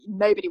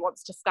nobody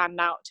wants to stand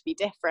out to be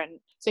different.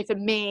 So for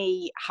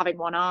me, having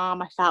one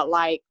arm, I felt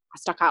like I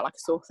stuck out like a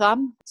sore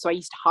thumb. So I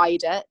used to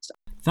hide it.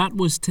 That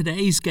was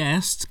today's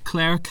guest,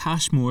 Claire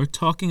Cashmore,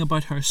 talking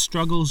about her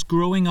struggles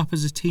growing up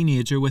as a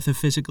teenager with a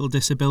physical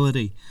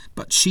disability.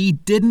 But she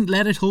didn't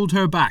let it hold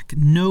her back.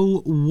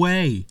 No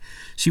way.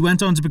 She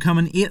went on to become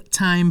an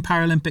 8-time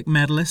Paralympic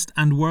medalist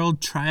and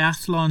world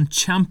triathlon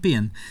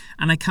champion.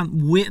 And I can't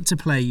wait to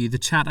play you the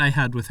chat I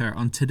had with her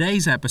on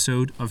today's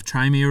episode of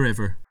Try Me a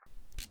River.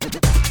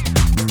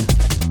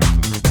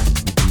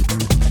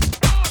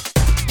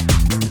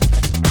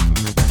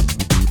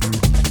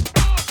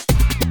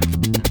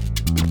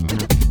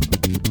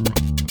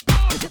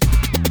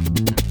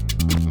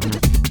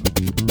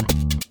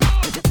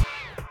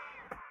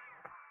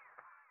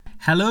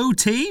 Hello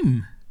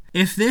team!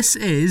 If this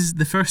is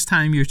the first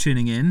time you're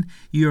tuning in,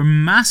 you're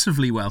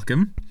massively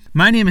welcome.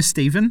 My name is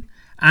Stephen,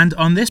 and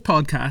on this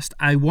podcast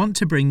I want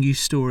to bring you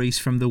stories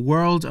from the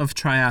world of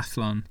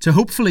triathlon to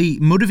hopefully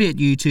motivate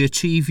you to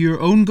achieve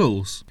your own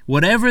goals,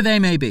 whatever they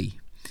may be.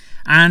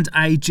 And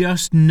I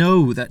just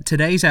know that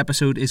today's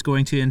episode is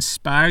going to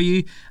inspire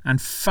you and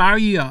fire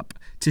you up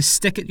to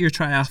stick at your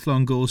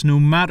triathlon goals no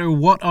matter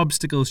what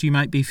obstacles you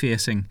might be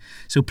facing.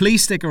 So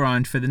please stick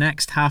around for the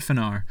next half an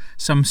hour.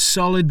 Some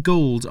solid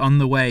gold on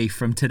the way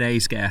from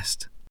today's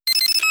guest.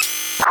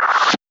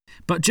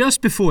 But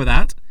just before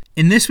that,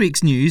 in this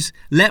week's news,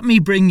 let me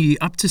bring you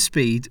up to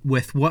speed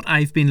with what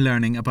I've been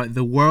learning about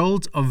the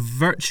world of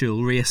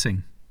virtual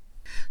racing.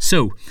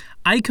 So,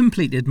 I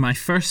completed my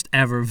first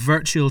ever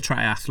virtual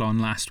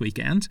triathlon last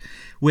weekend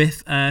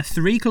with a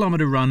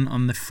 3-kilometre run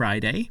on the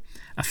Friday,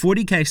 a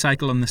 40k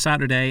cycle on the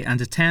Saturday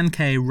and a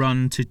 10k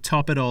run to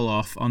top it all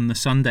off on the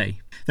Sunday.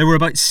 There were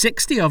about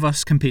 60 of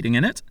us competing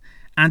in it,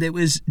 and it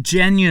was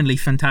genuinely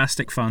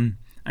fantastic fun.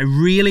 I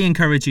really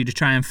encourage you to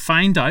try and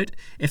find out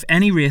if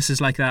any races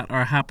like that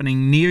are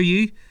happening near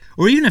you,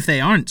 or even if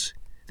they aren't.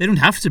 They don't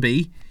have to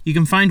be. You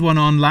can find one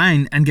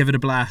online and give it a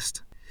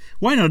blast.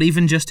 Why not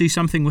even just do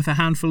something with a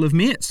handful of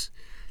mates?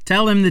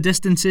 Tell them the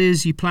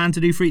distances you plan to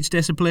do for each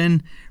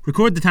discipline,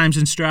 record the times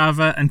in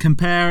Strava, and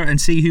compare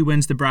and see who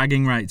wins the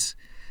bragging rights.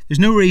 There's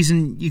no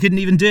reason you couldn't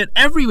even do it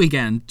every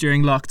weekend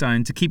during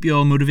lockdown to keep you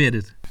all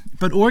motivated.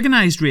 But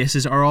organised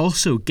races are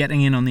also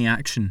getting in on the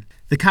action.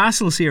 The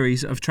Castle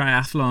series of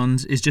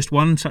triathlons is just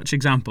one such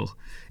example.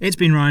 It's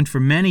been around for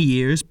many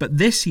years, but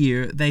this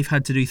year they've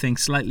had to do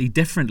things slightly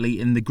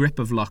differently in the grip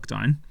of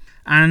lockdown.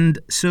 And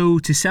so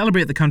to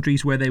celebrate the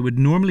countries where they would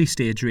normally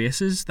stage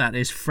races, that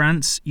is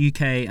France,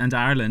 UK and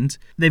Ireland,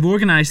 they've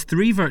organised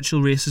 3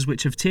 virtual races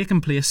which have taken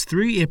place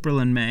through April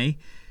and May,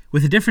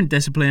 with a different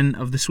discipline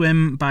of the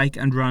swim, bike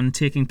and run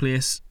taking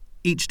place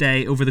each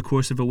day over the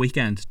course of a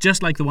weekend,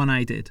 just like the one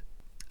I did.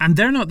 And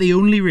they're not the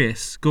only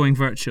race going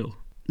virtual.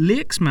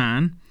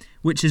 Lakesman,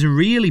 which is a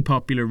really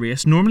popular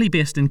race, normally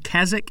based in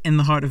Keswick in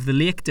the heart of the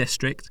Lake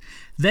District,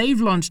 they've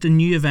launched a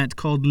new event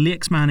called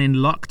Lakesman in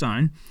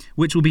Lockdown,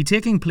 which will be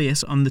taking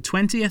place on the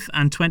 20th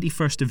and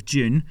 21st of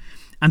June,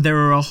 and there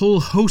are a whole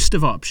host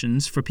of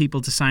options for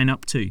people to sign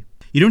up to.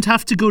 You don't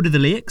have to go to the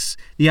lakes.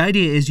 The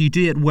idea is you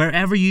do it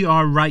wherever you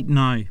are right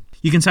now.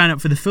 You can sign up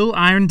for the full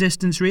Iron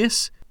Distance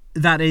race,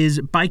 that is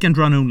bike and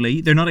run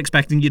only. They're not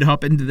expecting you to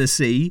hop into the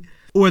sea.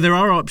 Or there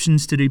are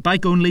options to do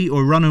bike only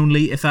or run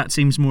only if that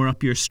seems more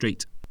up your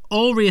street.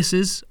 All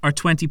races are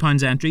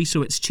 £20 entry,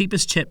 so it's cheap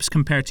as chips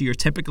compared to your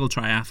typical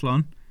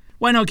triathlon.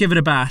 Why not give it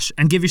a bash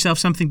and give yourself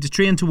something to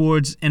train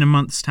towards in a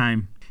month's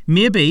time?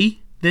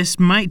 Maybe this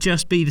might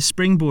just be the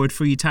springboard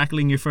for you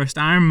tackling your first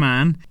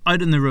Ironman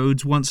out on the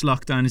roads once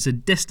lockdown is a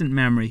distant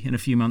memory in a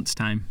few months'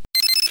 time.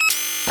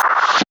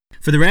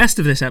 For the rest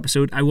of this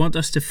episode, I want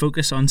us to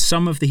focus on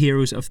some of the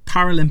heroes of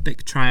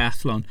Paralympic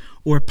triathlon,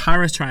 or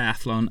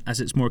paratriathlon as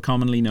it's more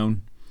commonly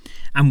known.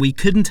 And we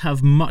couldn't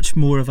have much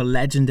more of a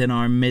legend in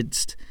our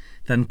midst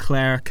than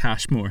Claire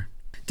Cashmore.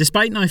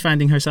 Despite now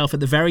finding herself at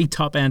the very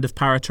top end of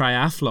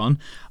paratriathlon,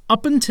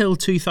 up until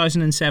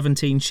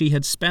 2017 she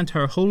had spent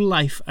her whole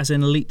life as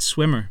an elite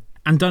swimmer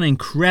and done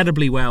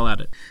incredibly well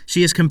at it.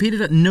 She has competed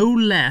at no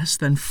less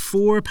than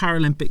 4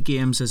 Paralympic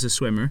Games as a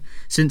swimmer,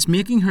 since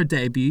making her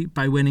debut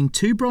by winning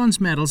 2 bronze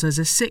medals as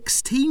a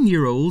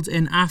 16-year-old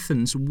in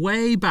Athens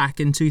way back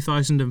in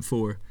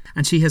 2004.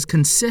 And she has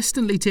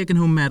consistently taken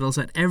home medals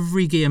at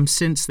every game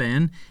since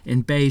then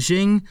in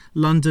Beijing,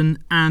 London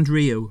and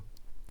Rio.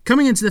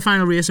 Coming into the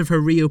final race of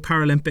her Rio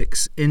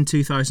Paralympics in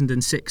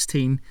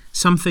 2016,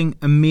 something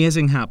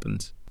amazing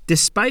happened.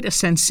 Despite a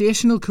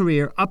sensational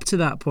career up to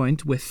that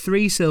point with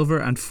 3 silver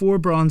and 4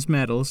 bronze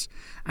medals,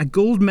 a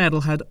gold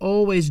medal had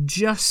always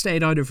just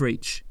stayed out of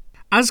reach.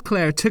 As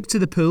Claire took to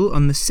the pool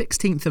on the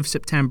 16th of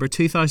September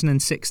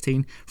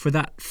 2016 for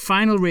that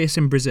final race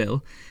in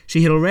Brazil,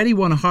 she had already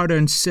won a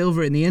hard-earned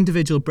silver in the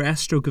individual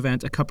breaststroke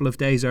event a couple of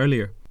days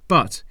earlier.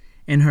 But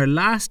in her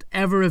last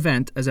ever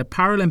event as a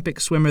Paralympic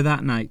swimmer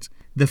that night,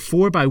 the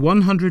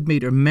 4x100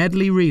 metre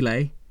medley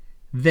relay,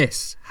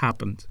 this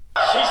happened.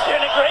 She's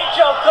doing a great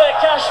job, Claire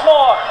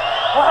Cashmore.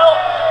 Well,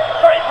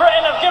 Great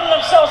Britain have given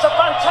themselves a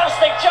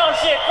fantastic chance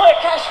here. Claire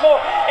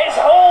Cashmore is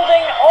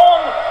holding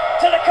on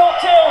to the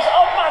coattails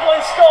of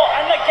Madeleine Scott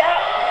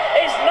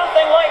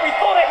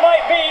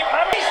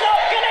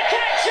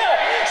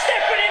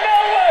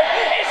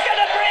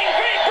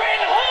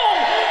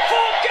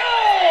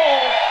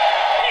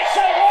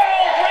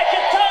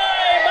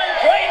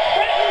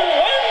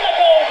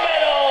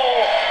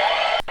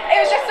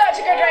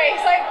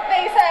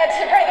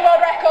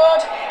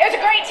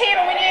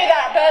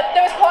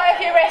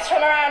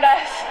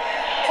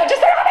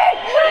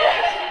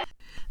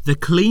The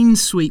clean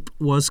sweep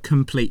was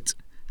complete.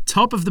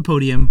 Top of the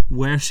podium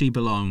where she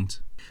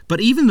belonged.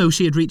 But even though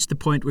she had reached the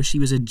point where she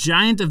was a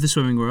giant of the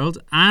swimming world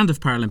and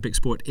of Paralympic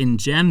sport in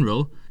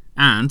general,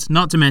 and,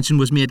 not to mention,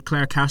 was made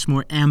Claire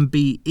Cashmore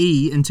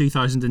MBE in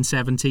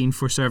 2017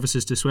 for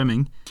services to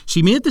swimming,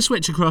 she made the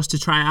switch across to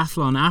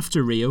triathlon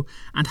after Rio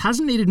and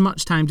hasn't needed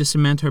much time to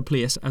cement her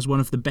place as one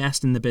of the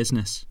best in the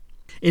business.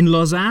 In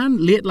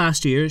Lausanne, late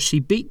last year,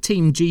 she beat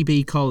Team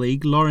GB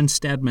colleague Lauren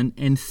Steadman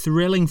in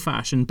thrilling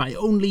fashion by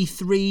only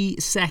 3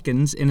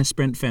 seconds in a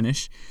sprint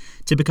finish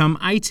to become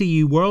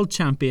ITU World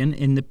Champion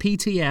in the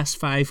PTS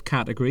 5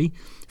 category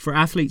for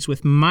athletes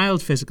with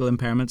mild physical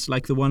impairments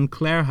like the one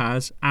Claire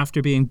has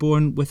after being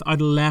born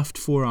without a left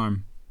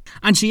forearm.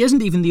 And she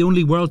isn't even the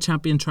only World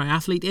Champion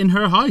triathlete in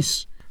her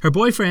house. Her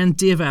boyfriend,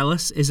 Dave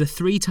Ellis, is a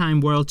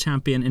 3-time world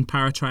champion in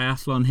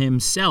paratriathlon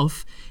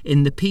himself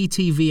in the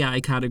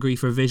PTVI category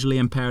for visually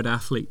impaired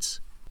athletes.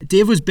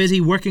 Dave was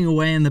busy working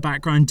away in the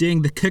background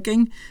doing the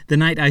cooking the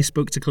night I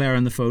spoke to Claire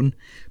on the phone,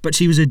 but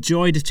she was a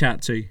joy to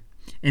chat to.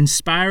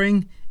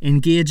 Inspiring,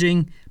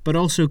 engaging, but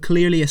also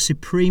clearly a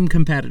supreme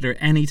competitor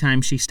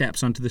anytime she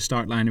steps onto the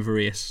start line of a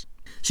race.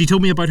 She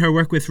told me about her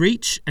work with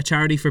Reach, a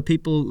charity for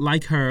people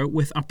like her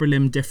with upper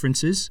limb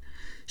differences.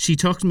 She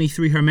talked me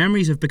through her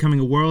memories of becoming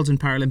a world and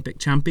Paralympic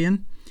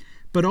champion,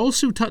 but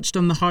also touched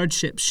on the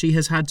hardships she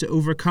has had to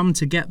overcome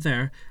to get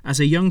there as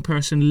a young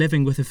person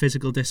living with a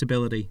physical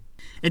disability.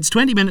 It's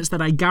 20 minutes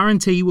that I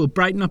guarantee will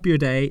brighten up your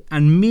day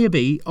and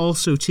maybe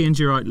also change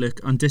your outlook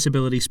on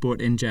disability sport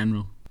in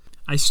general.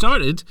 I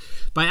started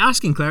by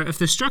asking Claire if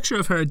the structure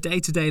of her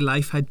day-to-day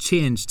life had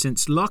changed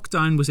since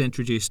lockdown was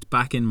introduced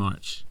back in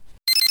March.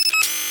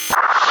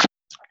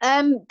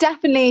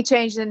 Definitely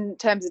changed in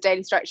terms of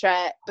daily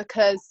structure,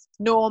 because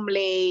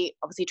normally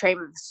obviously train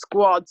with the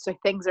squad, so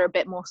things are a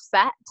bit more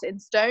set in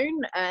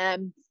stone.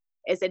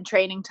 Is in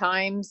training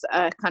times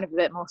kind of a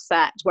bit more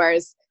set,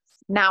 whereas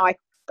now I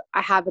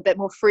have a bit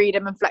more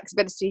freedom and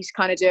flexibility to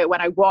kind of do it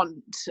when I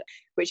want,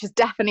 which has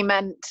definitely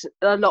meant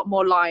a lot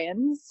more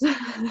lions.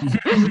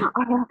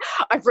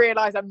 I've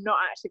realised I'm not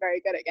actually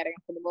very good at getting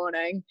up in the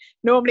morning.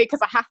 Normally,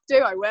 because I have to,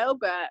 I will,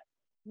 but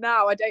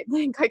now I don't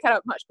think I get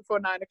up much before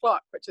 9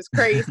 o'clock, which is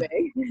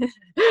crazy.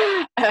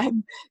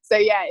 So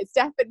yeah, it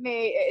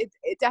definitely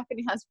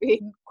has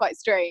been quite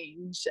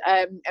strange,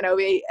 and it'll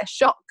be a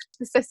shock to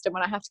the system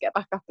when I have to get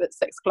back up at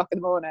 6 o'clock in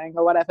the morning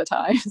or whatever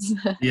times.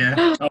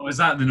 Yeah. Oh, is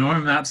that the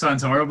norm? That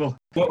sounds horrible.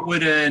 What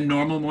would a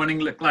normal morning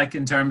look like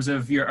in terms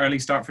of your early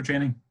start for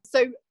training?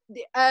 So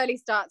the early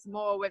start's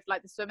more with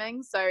like the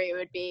swimming, so it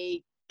would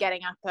be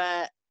getting up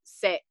at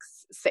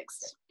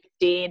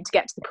 6:15 to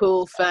get to the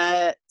pool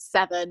for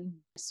 7,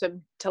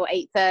 swim till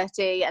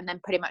 8:30, and then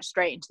pretty much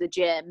straight into the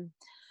gym,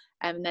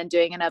 and then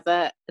doing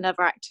another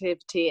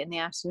activity in the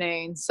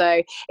afternoon.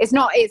 So it's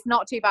not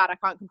too bad. I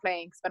can't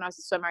complain, because when I was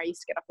a swimmer I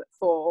used to get up at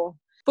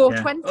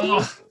 4:20,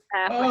 which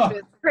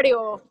was pretty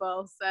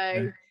awful.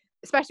 So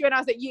especially when I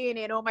was at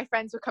uni and all my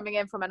friends were coming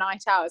in from a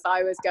night out as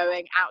I was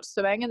going out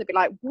swimming, and they'd be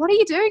like, "What are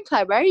you doing,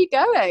 Claire? Where are you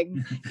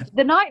going?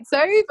 The night's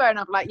over." And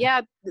I'm like, "Yeah,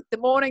 the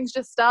morning's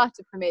just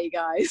started for me,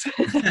 guys."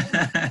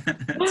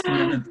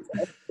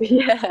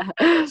 Yeah.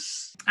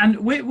 And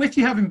with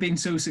you having been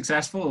so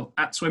successful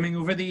at swimming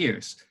over the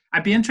years,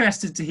 I'd be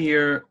interested to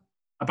hear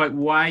about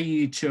why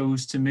you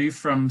chose to move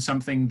from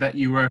something that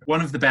you were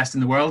one of the best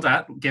in the world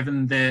at,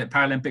 given the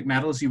Paralympic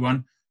medals you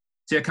won,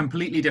 to a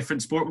completely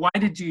different sport. Why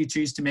did you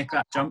choose to make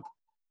that jump?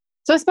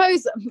 So I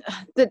suppose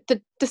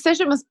the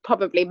decision was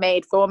probably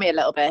made for me a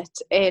little bit,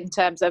 in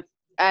terms of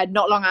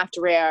not long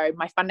after Rio,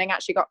 my funding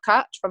actually got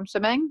cut from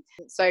swimming.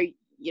 So,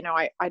 you know,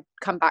 I'd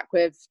come back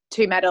with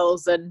 2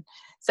 medals and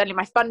suddenly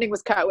my funding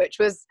was cut, which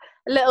was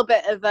a little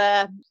bit of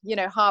a, you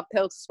know, hard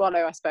pill to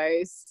swallow, I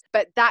suppose.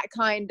 But that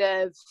kind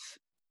of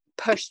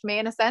pushed me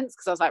in a sense,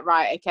 because I was like,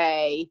 right,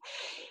 okay,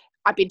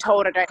 I've been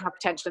told I don't have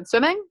potential in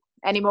swimming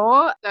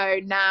anymore, so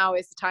now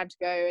is the time to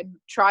go and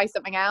try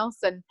something else.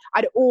 And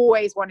I'd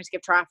always wanted to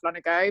give triathlon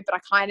a go, but I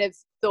kind of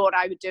thought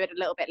I would do it a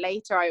little bit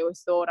later. I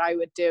always thought I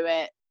would do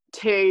it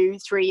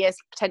 2-3 years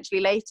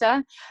potentially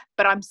later,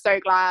 but I'm so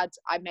glad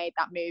I made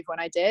that move when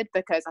I did,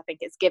 because I think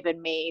it's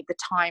given me the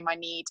time I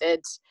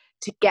needed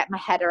to get my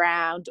head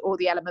around all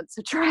the elements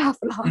of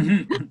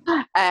triathlon.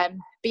 But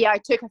yeah, I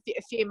took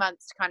a few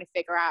months to kind of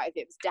figure out if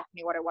it was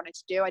definitely what I wanted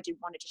to do. I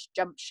didn't want to just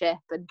jump ship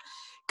and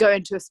go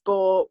into a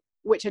sport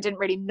which I didn't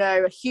really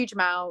know a huge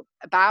amount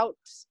about,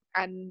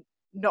 and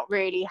not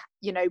really,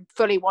 you know,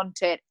 fully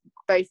want it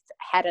both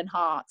head and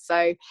heart.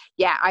 So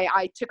yeah,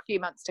 I took a few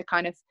months to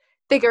kind of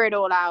figure it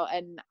all out,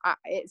 and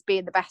it's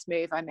been the best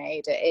move I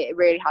made. It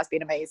really has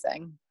been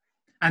amazing.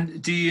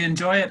 And do you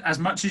enjoy it as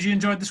much as you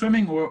enjoyed the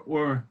swimming,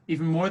 or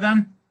even more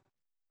than?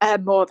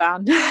 More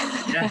than.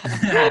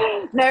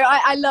 Yeah. No,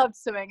 I loved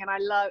swimming, and I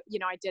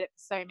did it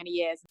for so many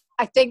years.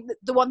 I think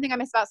the one thing I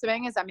miss about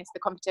swimming is I miss the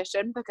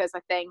competition, because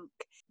I think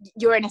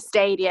you're in a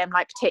stadium,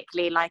 like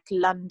particularly like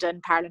London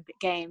Paralympic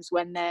Games,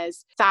 when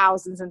there's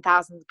thousands and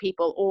thousands of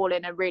people all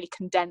in a really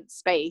condensed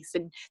space,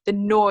 and the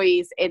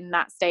noise in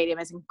that stadium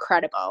is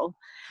incredible.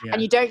 Yeah.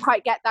 And you don't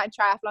quite get that in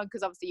triathlon,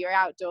 because obviously you're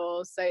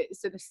outdoors, so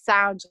the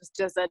sound just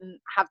doesn't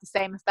have the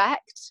same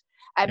effect.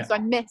 So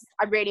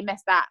I really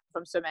miss that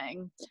from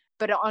swimming.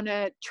 But on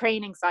a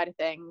training side of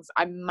things,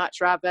 I much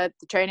rather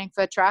the training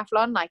for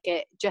triathlon, like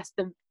it, just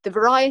the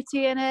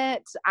variety in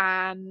it.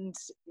 And,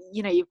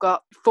 you've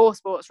got 4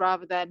 sports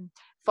rather than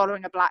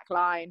following a black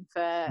line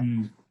for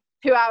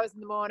 2 hours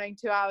in the morning,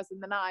 2 hours in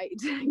the night,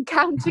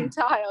 counting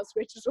tiles,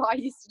 which is what I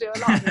used to do a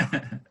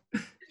lot.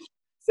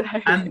 So.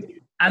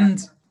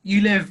 And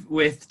you live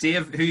with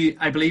Dave, who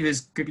I believe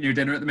is cooking your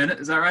dinner at the minute.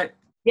 Is that right?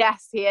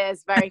 Yes, he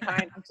is very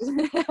kind.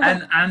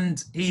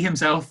 and he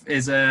himself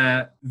is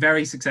a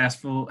very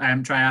successful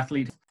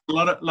triathlete. A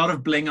lot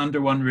of bling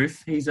under one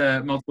roof. He's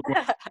a multiple.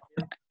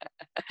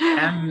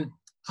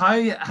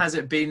 How has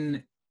it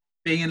been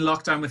being in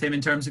lockdown with him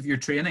in terms of your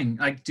training?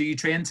 Like, do you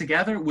train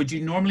together? Would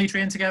you normally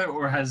train together,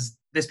 or has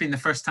this been the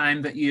first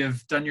time that you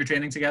have done your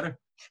training together?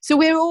 So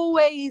we're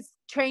always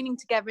training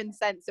together in the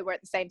sense that we're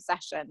at the same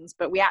sessions,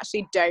 but we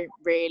actually don't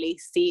really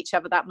see each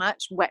other that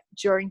much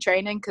during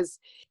training, because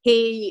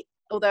he,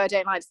 although I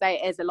don't like to say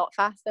it, is a lot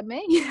faster than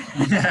me.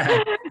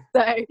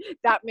 So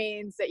that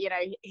means that,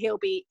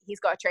 he's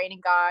got a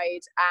training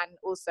guide, and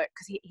also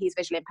because he's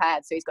visually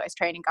impaired, so he's got his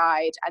training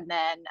guide, and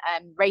then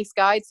race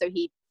guide. So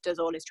he does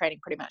all his training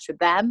pretty much with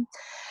them.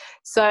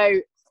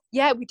 So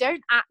yeah, we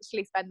don't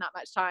actually spend that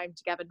much time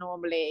together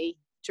normally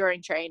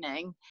during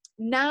training.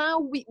 Now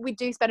we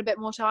do spend a bit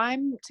more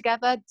time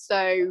together.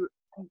 So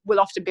we'll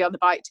often be on the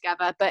bike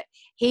together, but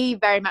he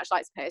very much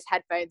likes to put his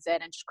headphones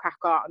in and just crack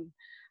on.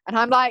 And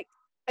I'm like,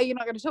 are you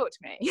not going to talk to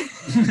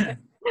me?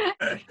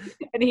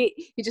 And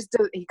he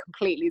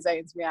completely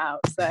zones me out.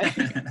 So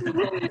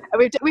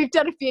we've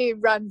done a few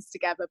runs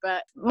together,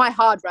 but my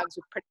hard runs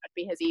would pretty much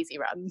be his easy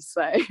runs.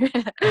 So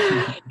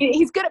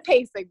he's good at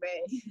pacing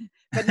me.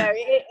 But no,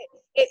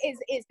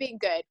 it's been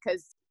good,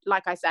 because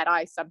like I said,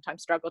 I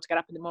sometimes struggle to get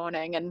up in the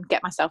morning and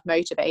get myself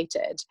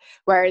motivated,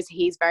 whereas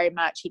he's very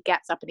much, he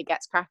gets up and he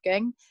gets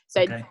cracking.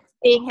 So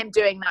seeing him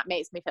doing that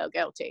makes me feel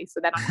guilty. So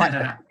then I quite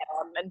put him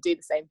on and do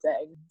the same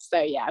thing. So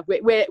yeah,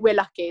 we're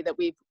lucky that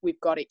we've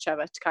got each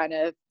other to kind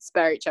of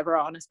spur each other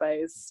on, I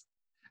suppose.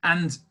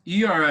 And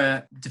you are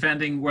a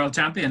defending world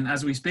champion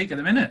as we speak at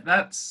the minute.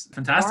 That's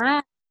fantastic.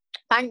 Yeah.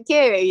 Thank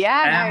you.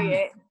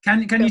 Yeah.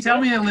 Can you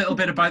tell me a little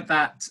bit about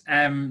that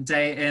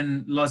day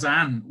in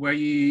Lausanne where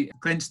you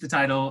clinched the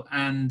title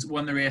and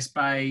won the race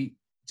by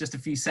just a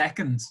few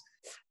seconds?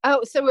 Oh,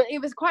 so it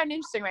was quite an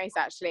interesting race,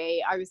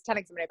 actually. I was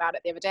telling somebody about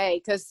it the other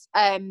day, because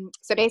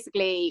so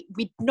basically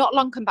we'd not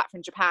long come back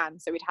from Japan,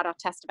 so we'd had our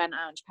test event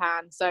out in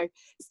Japan, so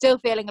still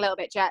feeling a little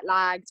bit jet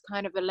lagged,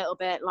 kind of a little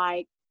bit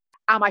like,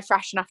 am I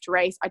fresh enough to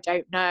race? I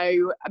don't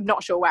know. I'm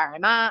not sure where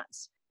I'm at.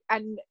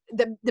 And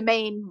the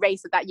main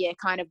race of that year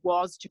kind of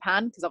was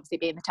Japan, because obviously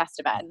being the test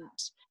event.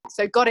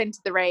 So got into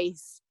the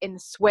race in the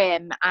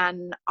swim,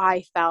 and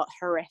I felt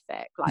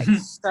horrific, like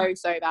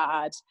so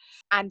bad.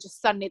 And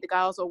just suddenly the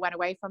girls all went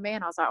away from me,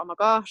 and I was like, oh my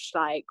gosh,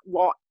 like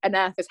what on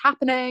earth is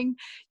happening?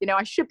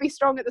 I should be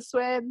strong at the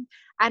swim.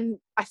 And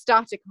I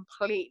started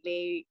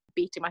completely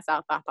beating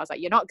myself up. I was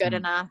like, you're not good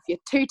enough, you're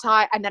too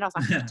tired. And then I was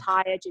like, you're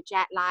tired, you're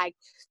jet lagged,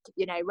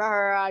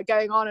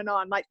 going on and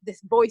on. Like,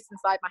 this voice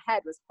inside my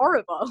head was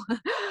horrible.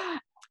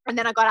 And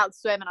then I got out to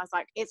swim, and I was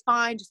like, it's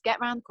fine, just get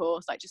around the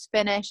course, like just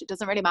finish, it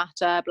doesn't really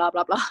matter, blah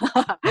blah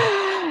blah.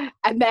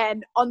 And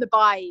then on the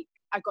bike,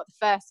 I got the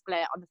first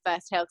split on the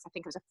first hill, because I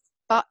think it was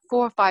a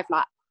 4 or 5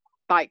 lap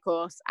bike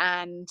course,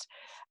 and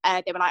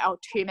they were like,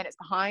 2 minutes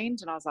behind,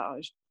 and I was like,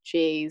 oh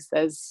geez,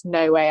 there's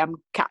no way I'm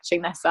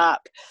catching this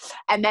up.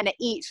 And then at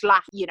each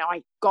lap,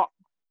 I got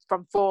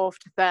from 4th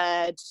to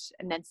 3rd,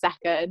 and then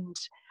 2nd,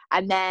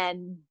 and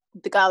then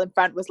the girl in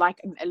front was like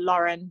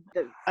Lauren,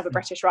 of a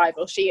British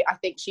rival. I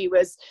think she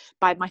was,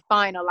 by my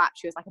final lap,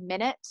 she was like a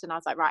minute, and I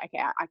was like, right,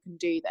 okay, I can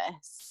do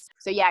this.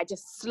 So yeah, I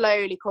just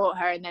slowly caught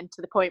her, and then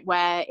to the point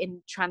where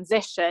in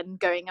transition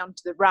going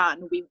onto the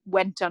run, we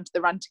went onto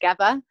the run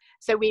together.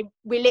 So we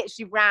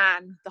literally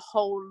ran the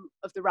whole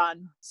of the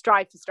run,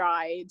 stride for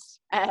stride,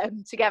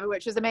 together,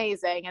 which was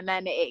amazing. And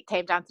then it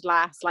came down to the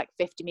last like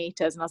 50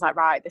 meters, and I was like,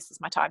 right, this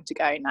is my time to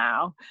go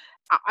now.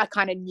 I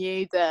kind of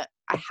knew that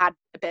I had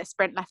a bit of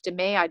sprint left in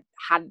me. I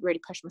hadn't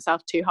really pushed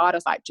myself too hard. I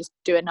was like, just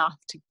do enough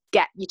to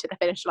get you to the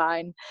finish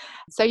line.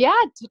 So yeah,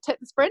 took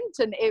the sprint,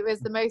 and it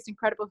was the most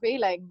incredible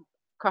feeling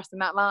crossing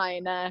that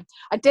line. I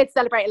did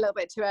celebrate a little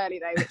bit too early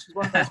though, which was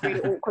one of those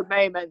really awkward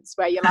moments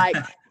where you're like,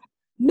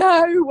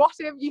 no, what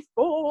if you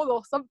fall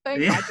or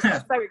something? Yeah. I just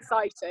was so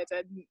excited,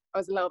 and I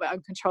was a little bit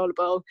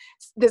uncontrollable.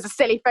 There's a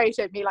silly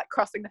photo of me like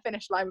crossing the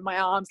finish line with my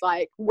arms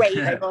like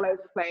waving all over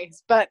the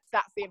place, but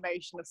that's the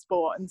emotion of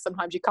sport, and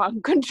sometimes you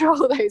can't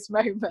control those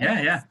moments.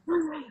 Yeah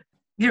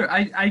Here,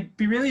 I'd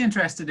be really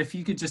interested if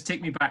you could just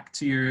take me back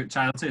to your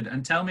childhood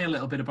and tell me a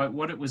little bit about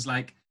what it was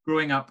like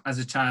growing up as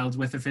a child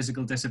with a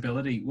physical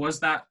disability. Was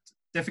that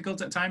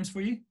difficult at times for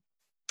you?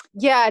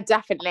 Yeah,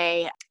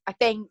 definitely. I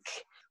think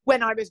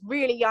when I was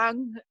really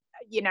young,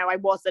 I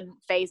wasn't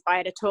fazed by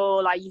it at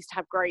all. I used to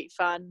have great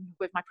fun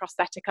with my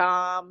prosthetic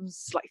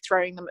arms, like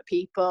throwing them at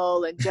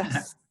people and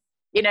just,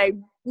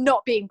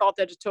 not being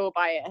bothered at all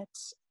by it.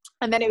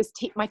 And then it was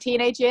my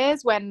teenage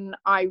years when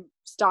I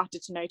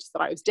started to notice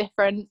that I was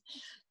different.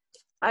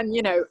 And,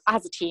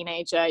 as a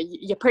teenager,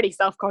 you're pretty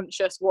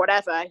self-conscious,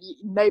 whatever.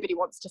 Nobody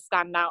wants to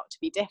stand out to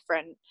be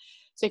different.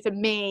 So for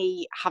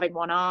me, having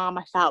one arm,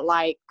 I felt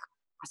like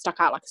I stuck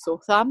out like a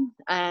sore thumb.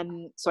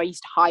 So I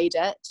used to hide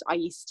it. I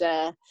used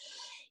to,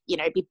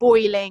 be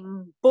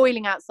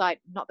boiling outside.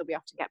 Not that we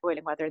often get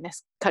boiling weather in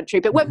this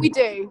country, but when we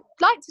do,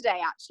 like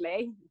today,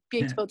 actually,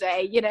 beautiful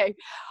day,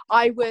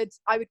 I would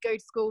go to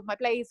school with my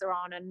blazer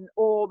on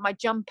or my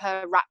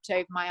jumper wrapped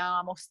over my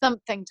arm or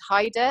something to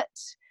hide it.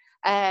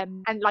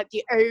 And like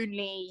the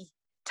only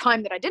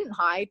time that I didn't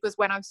hide was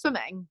when I was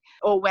swimming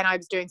or when I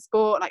was doing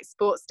sport, like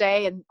sports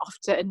day, and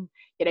often,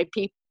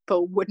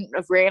 people wouldn't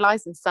have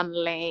realised and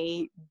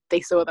suddenly they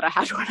saw that I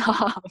had one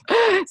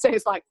arm. So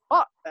it's like,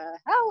 what the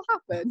hell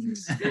happened?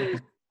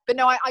 But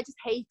no, I just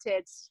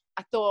hated,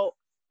 I thought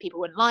people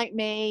wouldn't like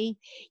me.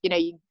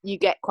 You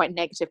get quite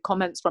negative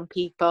comments from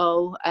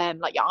people,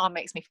 like your arm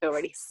makes me feel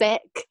really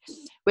sick,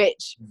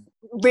 which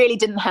really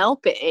didn't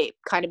help. It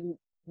kind of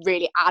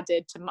really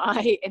added to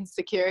my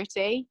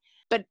insecurity.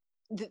 But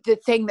the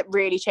thing that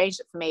really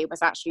changed it for me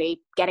was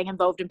actually getting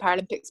involved in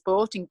Paralympic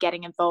sport and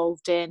getting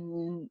involved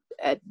in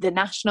the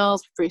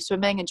nationals through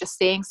swimming, and just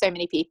seeing so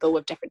many people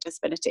with different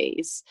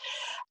disabilities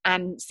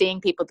and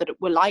seeing people that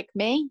were like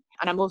me.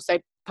 And I'm also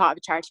part of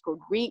a charity called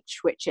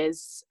Reach, which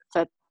is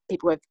for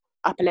people with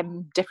upper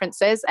limb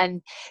differences,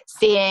 and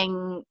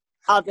seeing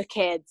other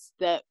kids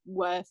that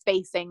were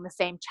facing the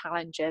same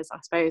challenges, I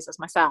suppose, as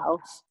myself,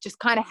 just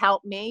kind of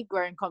helped me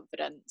grow in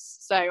confidence.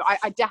 So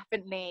I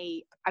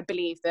definitely, I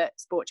believe that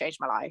sport changed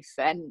my life,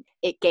 and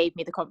it gave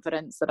me the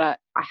confidence that I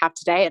have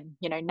today. And,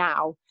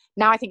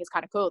 now I think it's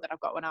kind of cool that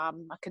I've got one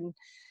arm. I can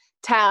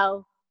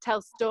tell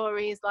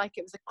stories like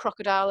it was a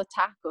crocodile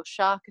attack or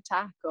shark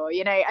attack, or,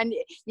 and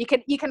you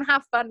can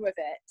have fun with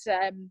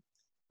it.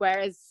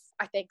 Whereas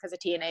I think as a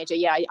teenager,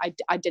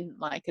 I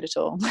didn't like it at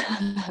all.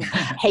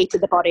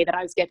 Hated the body that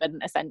I was given,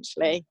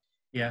 essentially.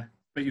 Yeah,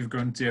 but you've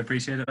grown to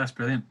appreciate it. That's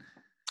brilliant.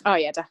 Oh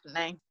yeah,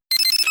 definitely.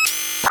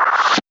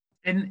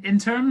 In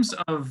terms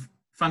of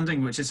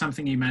funding, which is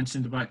something you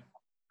mentioned about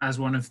as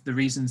one of the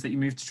reasons that you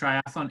moved to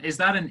triathlon, is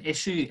that an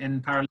issue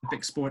in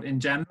Paralympic sport in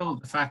general,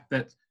 the fact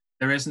that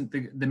there isn't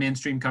the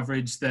mainstream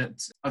coverage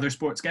that other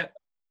sports get?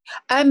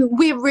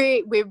 We're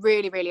really,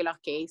 really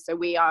lucky. So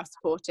we are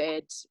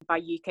supported by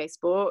UK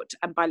Sport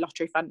and by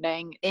lottery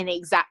funding in the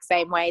exact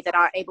same way that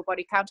our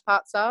able-bodied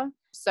counterparts are.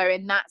 So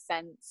in that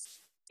sense,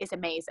 it's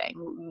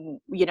amazing.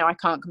 I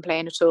can't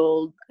complain at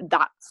all.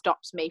 That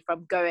stops me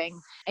from going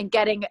and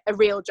getting a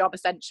real job,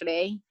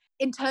 essentially.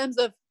 In terms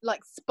of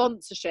like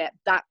sponsorship,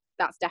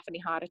 that's definitely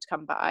harder to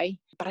come by.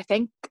 But I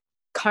think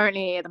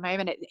currently at the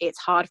moment it's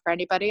hard for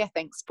anybody. I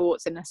think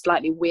sport's in a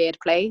slightly weird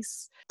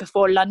place.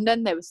 Before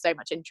London there was so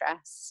much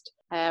interest,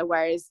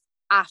 whereas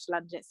after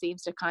London it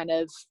seems to kind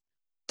of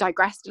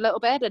digressed a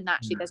little bit, and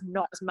actually there's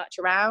not as much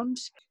around.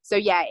 So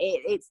yeah,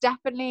 it's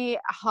definitely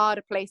a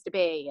harder place to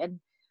be. And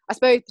I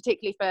suppose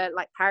particularly for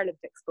like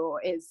Paralympic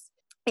sport,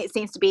 it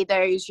seems to be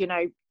those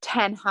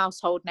 10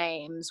 household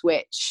names,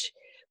 which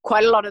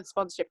quite a lot of the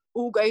sponsorship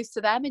all goes to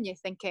them, and you're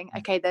thinking,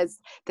 okay, there's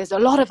a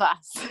lot of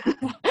us.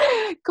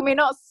 Can we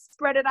not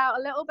spread it out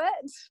a little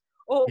bit?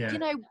 Or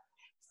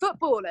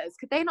footballers,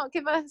 could they not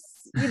give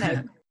us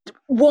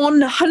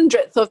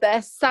 1/100th of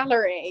their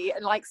salary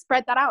and like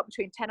spread that out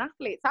between 10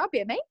 athletes? That would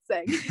be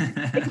amazing.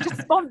 They could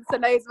just sponsor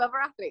loads of other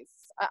athletes.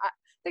 I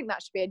think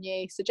that should be a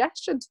new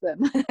suggestion to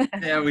them.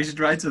 Yeah, we should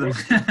write to them.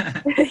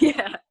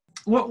 Yeah.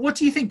 What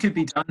do you think could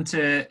be done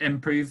to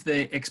improve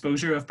the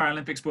exposure of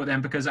Paralympic sport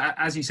then? Because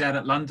as you said,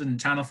 at London,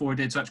 Channel 4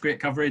 did such great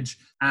coverage,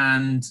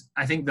 and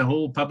I think the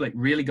whole public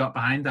really got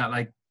behind that.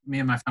 Like me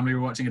and my family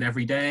were watching it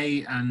every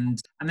day, and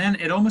then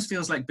it almost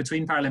feels like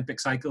between Paralympic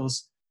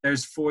cycles,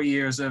 there's 4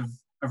 years of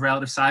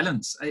relative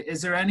silence.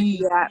 Is there any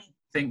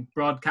think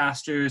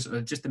broadcasters or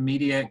just the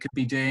media could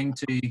be doing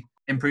to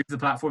improve the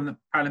platform that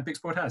Paralympic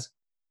sport has?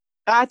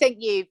 I think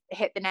you've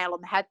hit the nail on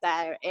the head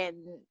there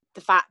in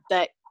the fact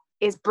that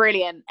it's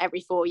brilliant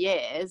every 4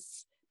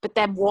 years, but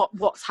then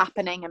what's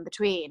happening in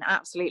between?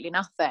 Absolutely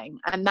nothing.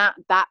 And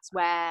that's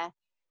where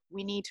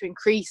we need to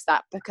increase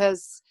that,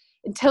 because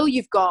until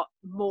you've got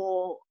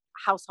more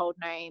household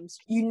names,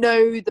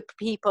 the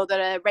people that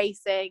are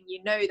racing,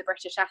 the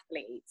British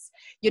athletes,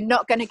 you're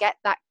not going to get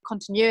that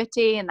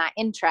continuity and that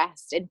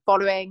interest in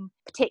following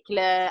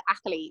particular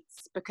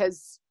athletes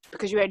because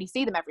you only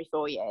see them every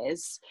 4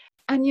 years.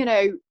 And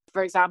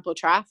for example,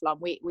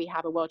 triathlon, we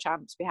have a world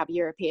champs, we have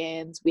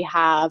Europeans, we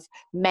have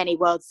many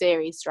World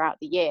Series throughout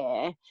the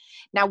year.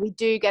 Now we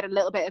do get a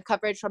little bit of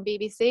coverage from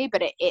BBC,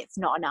 but it's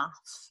not enough.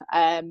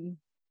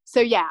 So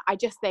yeah, I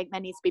just think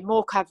there needs to be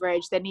more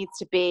coverage. There needs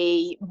to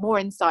be more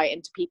insight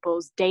into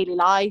people's daily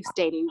lives,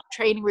 daily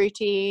training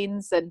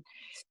routines, and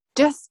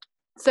just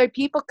so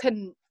people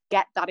can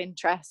get that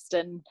interest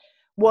and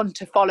want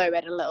to follow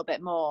it a little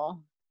bit more.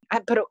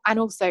 And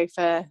also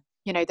for,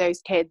 you know, those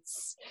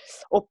kids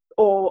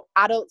or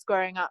adults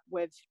growing up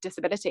with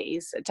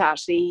disabilities to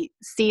actually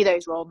see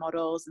those role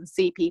models and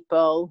see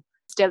people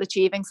still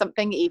achieving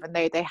something even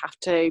though they have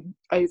to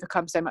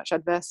overcome so much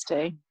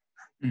adversity.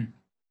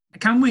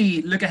 Can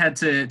we look ahead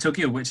to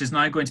Tokyo, which is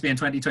now going to be in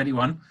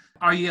 2021?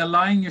 Are you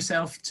allowing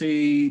yourself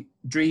to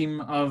dream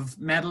of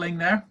medaling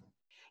there?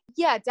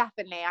 Yeah,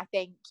 definitely. I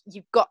think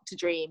you've got to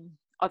dream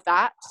of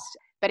that,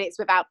 but it's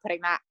without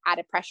putting that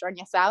added pressure on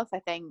yourself. I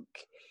think,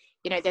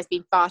 you know, there's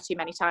been far too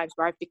many times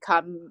where I've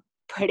become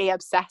pretty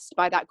obsessed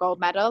by that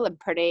gold medal and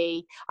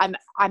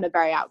I'm a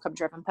very outcome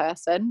driven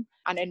person.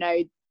 And I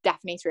know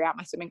definitely throughout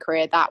my swimming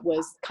career, that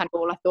was kind of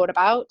all I thought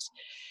about.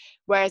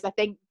 Whereas I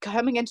think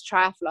coming into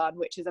triathlon,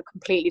 which is a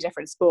completely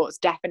different sport, has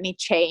definitely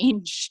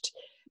changed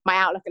my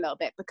outlook a little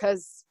bit,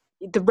 because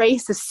the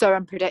race is so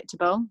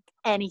unpredictable.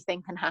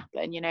 Anything can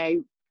happen, you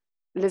know.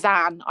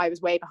 Lausanne, I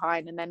was way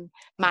behind and then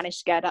managed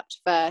to get up to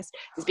first.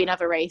 There's been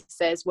other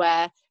races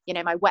where, you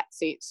know, my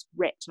wetsuit's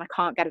ripped and I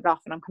can't get it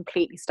off and I'm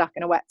completely stuck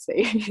in a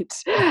wetsuit.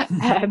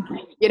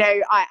 You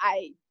know,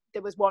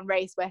 there was one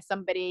race where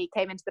somebody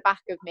came into the back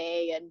of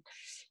me, and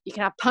you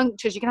can have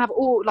punctures, you can have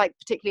all, like,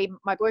 particularly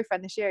my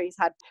boyfriend this year, he's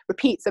had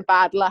repeats of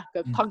bad luck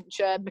of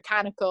puncture,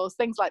 mechanicals,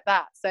 things like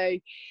that. So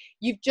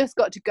you've just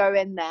got to go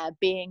in there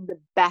being the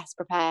best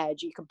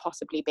prepared you can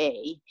possibly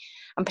be.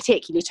 And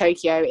particularly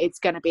Tokyo, it's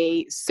going to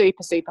be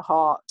super, super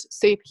hot,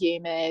 super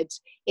humid.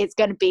 It's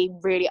going to be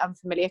really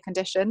unfamiliar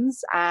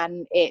conditions,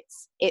 and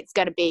it's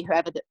going to be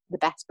whoever the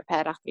best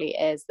prepared athlete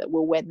is that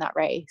will win that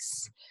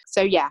race.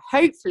 So yeah,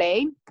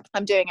 hopefully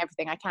I'm doing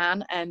everything I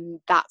can, and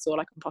that's all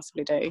I can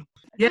possibly do.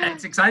 Yeah,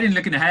 it's exciting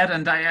looking ahead,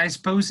 and I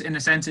suppose in a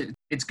sense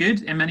it's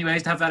good in many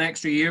ways to have that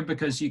extra year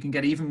because you can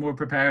get even more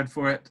prepared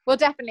for it. Well,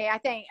 definitely. I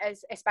think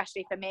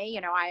especially for me, you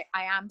know, I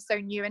am so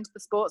new into the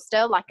sport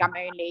still. Like, I'm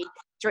only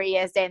 3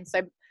 years in,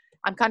 so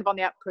I'm kind of on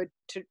the upward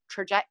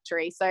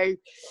trajectory. So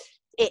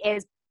it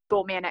has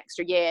brought me an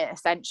extra year,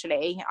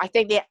 essentially. I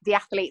think the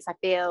athletes I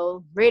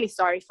feel really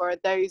sorry for are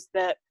those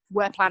that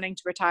were planning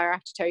to retire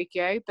after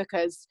Tokyo,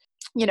 because,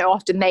 you know,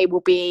 often they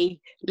will be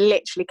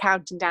literally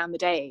counting down the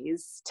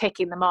days,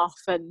 ticking them off,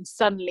 and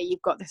suddenly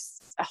you've got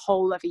a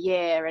whole other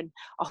year and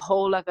a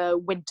whole other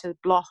winter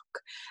block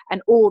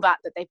and all that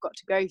they've got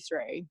to go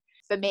through.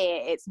 For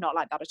me, it's not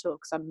like that at all,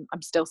 because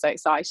I'm still so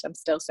excited. I'm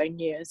still so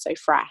new and so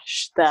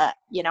fresh that,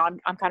 you know,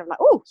 I'm kind of like,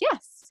 oh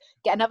yes,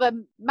 get another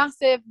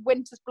massive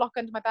winter block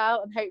under my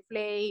belt, and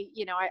hopefully,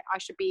 you know, I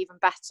should be even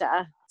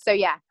better. So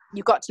yeah,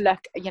 you've got to look,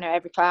 you know,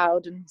 every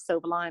cloud and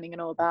silver lining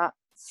and all that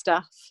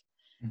stuff.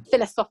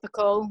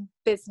 Philosophical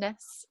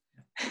business.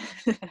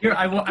 Here,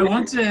 I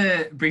want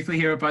to briefly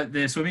hear about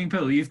the swimming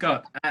pool you've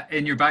got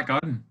in your back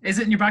garden. Is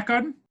it in your back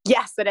garden?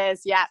 Yes, it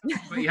is. Yeah.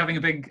 But you're having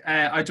a big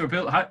outdoor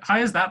pool. How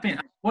has that been?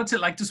 What's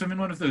it like to swim in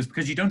one of those?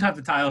 Because you don't have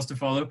the tiles to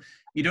follow.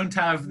 You don't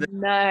have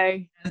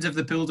the end of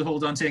the pool to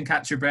hold onto and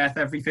catch your breath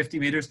every 50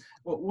 meters.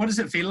 What does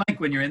it feel like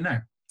when you're in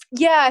there?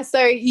 Yeah,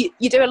 so you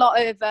do a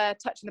lot of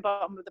touching the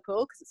bottom of the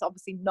pool, because it's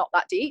obviously not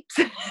that deep.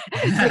 So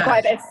quite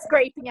a bit of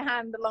scraping your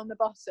hand along the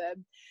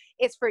bottom.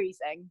 It's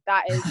freezing.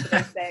 That is the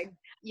big thing.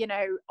 You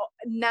know,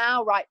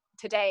 now, right,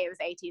 today it was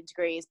 18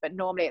 degrees, but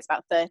normally it's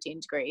about 13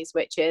 degrees,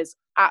 which is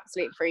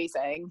absolutely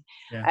freezing.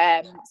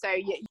 Yeah. So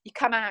you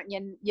come out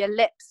and your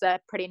lips are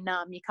pretty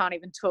numb. You can't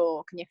even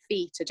talk, and your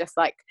feet are just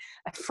like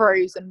a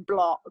frozen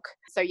block.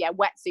 So yeah,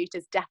 wetsuit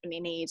is definitely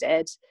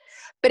needed.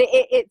 But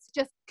it's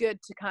just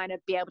good to kind of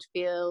be able to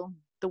feel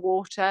the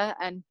water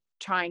and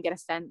try and get a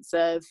sense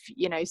of,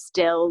 you know,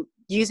 still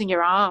using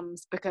your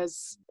arms,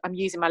 because I'm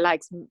using my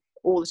legs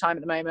all the time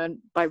at the moment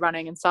by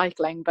running and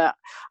cycling, but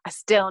I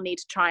still need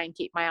to try and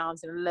keep my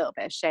arms in a little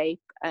bit of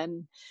shape,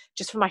 and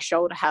just for my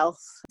shoulder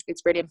health,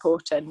 it's really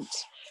important.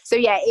 So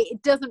yeah,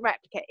 it doesn't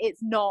replicate.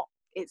 It's not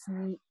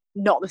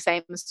the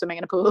same as swimming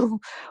in a pool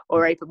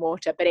or open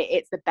water, but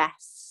it's the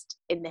best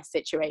in this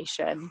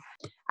situation.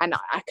 And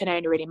I can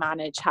only really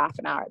manage half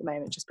an hour at the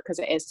moment, just because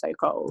it is so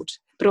cold.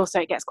 But also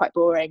it gets quite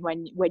boring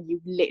when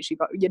you literally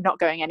you're not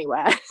going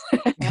anywhere.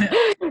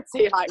 So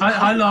you're like,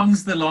 how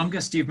long's the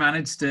longest you've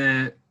managed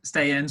to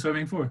stay in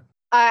swimming for?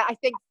 I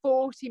think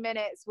 40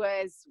 minutes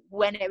was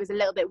when it was a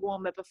little bit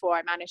warmer. Before,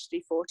 I managed to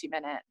do 40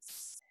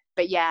 minutes.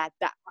 But yeah,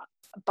 that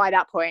by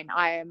that point,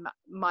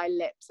 my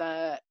lips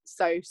are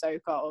so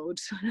cold.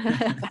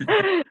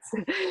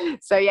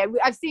 So yeah,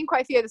 I've seen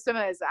quite a few of the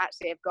swimmers that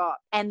actually have got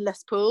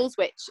endless pools,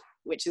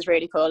 which is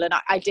really cool. And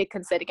I did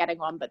consider getting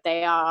one, but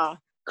they are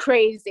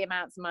crazy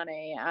amounts of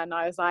money. And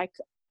I was like,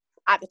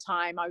 at the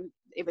time,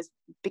 it was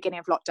beginning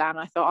of lockdown, and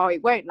I thought, oh,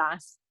 it won't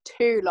last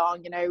too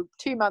long, you know,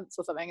 2 months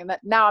or something. And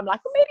now I'm like,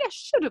 well, maybe I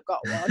should have got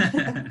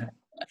one.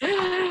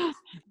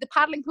 The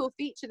paddling pool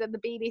featured in the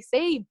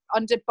BBC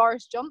under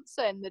Boris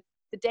Johnson,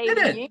 the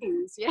Daily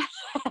News. Yeah.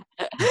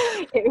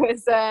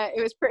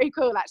 It was pretty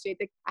cool actually.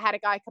 I had a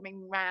guy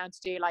coming around to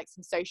do like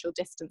some social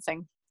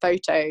distancing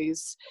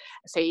photos,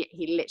 so he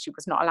literally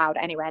was not allowed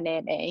anywhere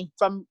near me.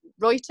 From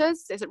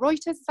Reuters, is it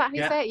Reuters? Is that how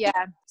you say it?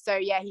 Yeah. So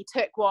yeah, he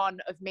took one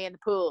of me in the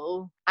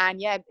pool,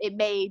 and yeah, it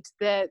made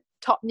the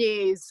top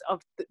news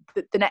of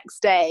the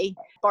next day,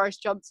 Boris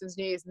Johnson's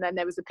news, and then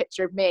there was a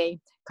picture of me,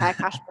 Claire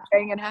Cashmore,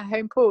 going in her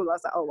home pool. I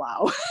was like, oh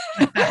wow.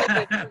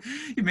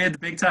 You made the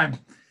big time.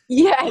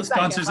 Yeah, all the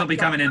sponsors will be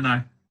coming in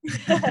now.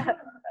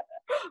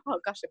 Oh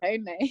gosh, if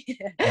only.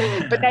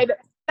 But no,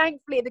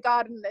 thankfully the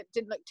garden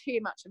didn't look too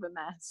much of a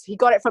mess. He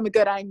got it from a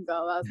good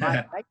angle. I was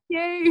like, thank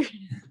you.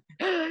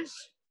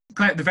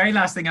 Claire, the very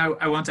last thing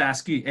I want to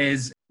ask you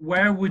is,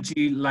 where would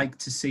you like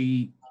to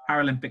see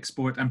Paralympic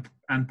sport and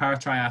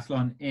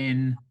para-triathlon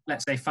in,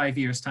 let's say, 5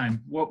 years'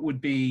 time? What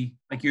would be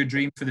like your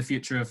dream for the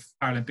future of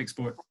Paralympic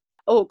sport?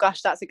 Oh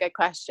gosh, that's a good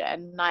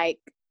question. Like,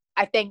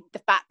 I think the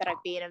fact that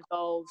I've been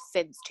involved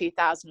since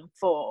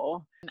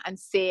 2004 and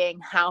seeing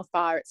how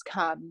far it's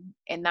come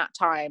in that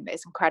time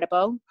is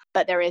incredible.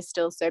 But there is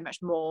still so much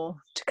more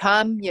to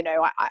come. You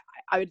know,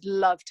 I would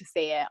love to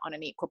see it on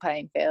an equal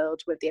playing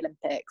field with the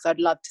Olympics. I'd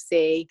love to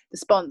see the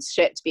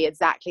sponsorship to be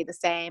exactly the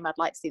same. I'd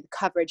like to see the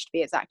coverage to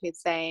be exactly the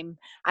same.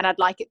 And I'd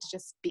like it to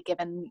just be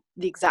given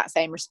the exact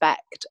same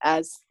respect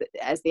as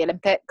the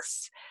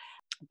Olympics.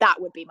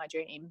 That would be my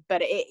dream,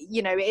 but it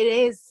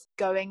is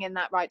going in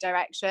that right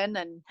direction,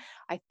 and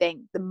I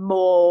think the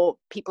more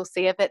people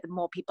see of it, the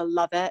more people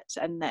love it,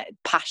 and the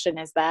passion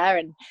is there,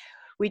 and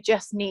we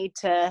just need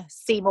to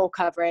see more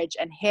coverage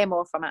and hear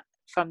more from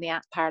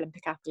the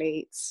Paralympic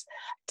athletes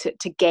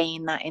to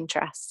gain that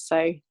interest.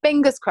 So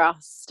fingers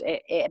crossed,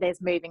 it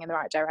is moving in the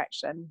right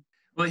direction.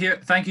 Well, here,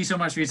 thank you so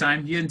much for your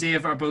time. You and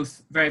Dave are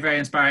both very, very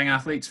inspiring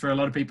athletes for a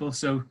lot of people,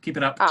 so keep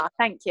it up.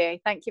 Thank you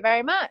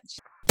very much.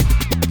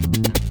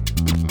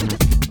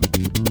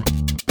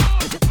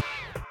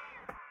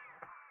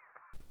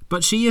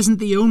 But she isn't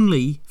the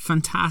only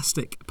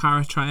fantastic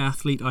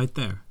para-triathlete out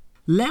there.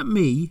 Let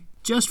me,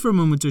 just for a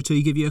moment or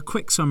two, give you a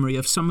quick summary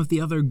of some of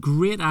the other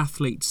great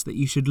athletes that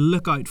you should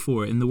look out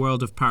for in the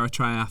world of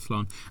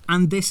para-triathlon.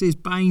 And this is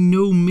by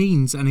no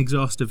means an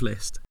exhaustive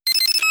list.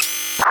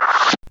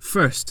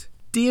 First,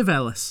 Dave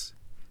Ellis.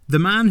 The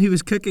man who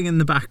was cooking in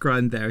the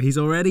background there, he's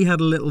already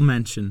had a little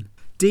mention.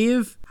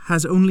 Dave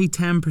has only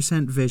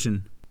 10%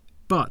 vision,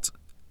 but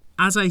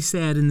as I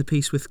said in the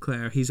piece with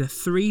Claire, he's a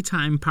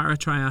 3-time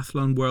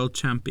para-triathlon world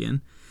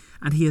champion,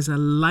 and he is a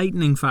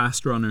lightning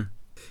fast runner.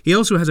 He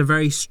also has a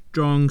very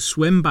strong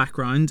swim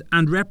background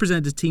and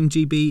represented Team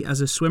GB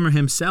as a swimmer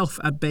himself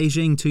at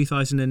Beijing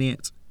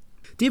 2008.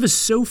 Dave is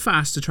so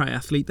fast a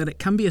triathlete that it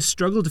can be a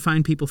struggle to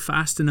find people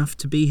fast enough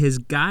to be his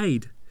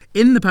guide.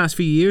 In the past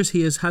few years,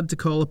 he has had to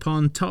call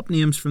upon top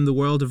names from the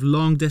world of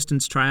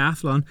long-distance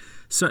triathlon,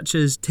 such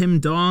as Tim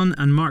Don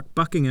and Mark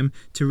Buckingham,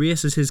 to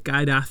race as his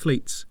guide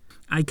athletes.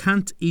 I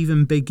can't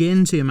even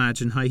begin to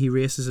imagine how he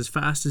races as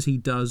fast as he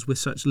does with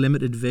such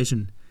limited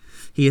vision.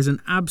 He is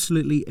an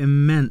absolutely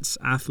immense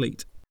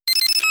athlete.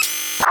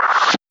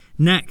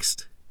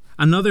 Next,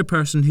 another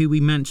person who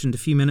we mentioned a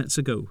few minutes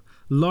ago,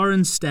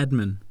 Lauren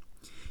Steadman.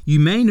 You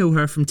may know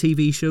her from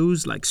TV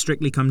shows like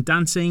Strictly Come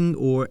Dancing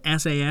or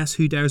SAS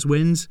Who Dares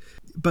Wins,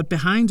 but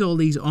behind all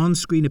these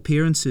on-screen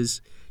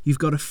appearances, you've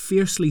got a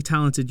fiercely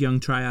talented young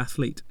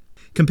triathlete.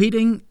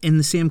 Competing in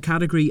the same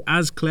category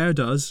as Claire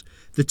does,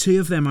 the two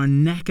of them are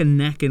neck and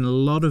neck in a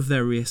lot of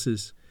their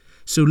races.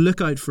 So look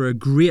out for a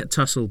great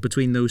tussle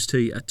between those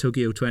two at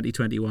Tokyo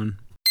 2021.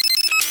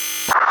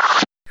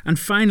 And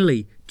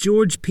finally,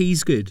 George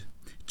Peasgood.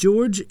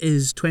 George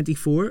is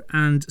 24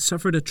 and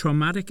suffered a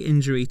traumatic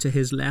injury to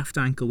his left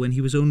ankle when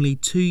he was only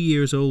 2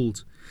 years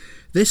old.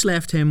 This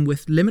left him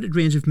with limited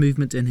range of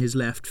movement in his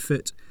left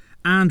foot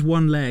and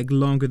one leg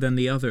longer than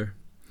the other.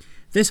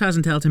 This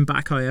hasn't held him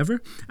back,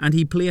 however, and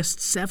he placed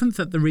 7th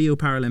at the Rio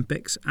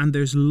Paralympics, and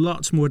there's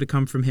lots more to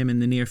come from him in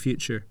the near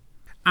future.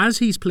 As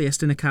he's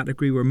placed in a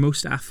category where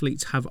most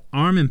athletes have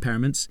arm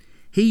impairments,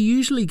 he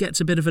usually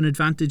gets a bit of an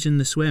advantage in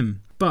the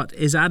swim, but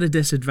is at a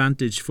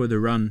disadvantage for the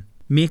run,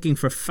 making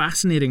for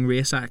fascinating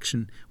race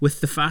action,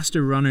 with the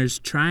faster runners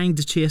trying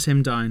to chase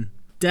him down.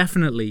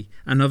 Definitely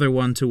another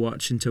one to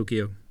watch in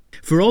Tokyo.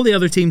 For all the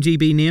other Team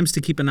GB names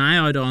to keep an eye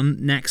out on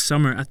next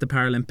summer at the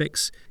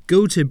Paralympics,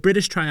 go to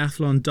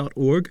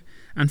britishtriathlon.org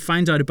and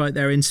find out about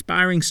their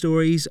inspiring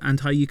stories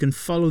and how you can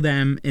follow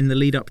them in the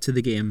lead up to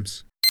the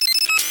Games.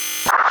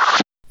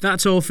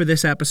 That's all for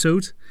this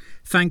episode.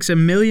 Thanks a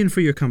million for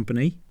your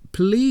company.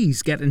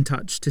 Please get in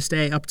touch to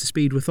stay up to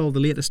speed with all the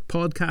latest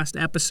podcast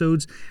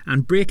episodes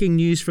and breaking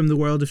news from the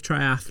world of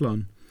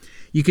triathlon.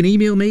 You can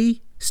email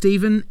me,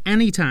 Stephen,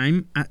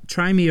 anytime at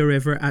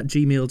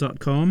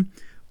trymeariver@gmail.com,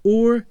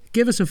 or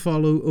give us a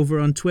follow over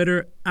on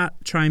Twitter at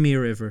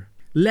trymeariver.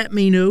 Let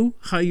me know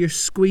how you're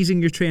squeezing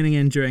your training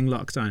in during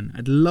lockdown.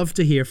 I'd love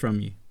to hear from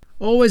you.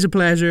 Always a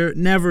pleasure,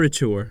 never a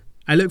chore.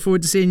 I look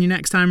forward to seeing you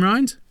next time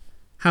round.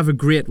 Have a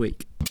great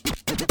week.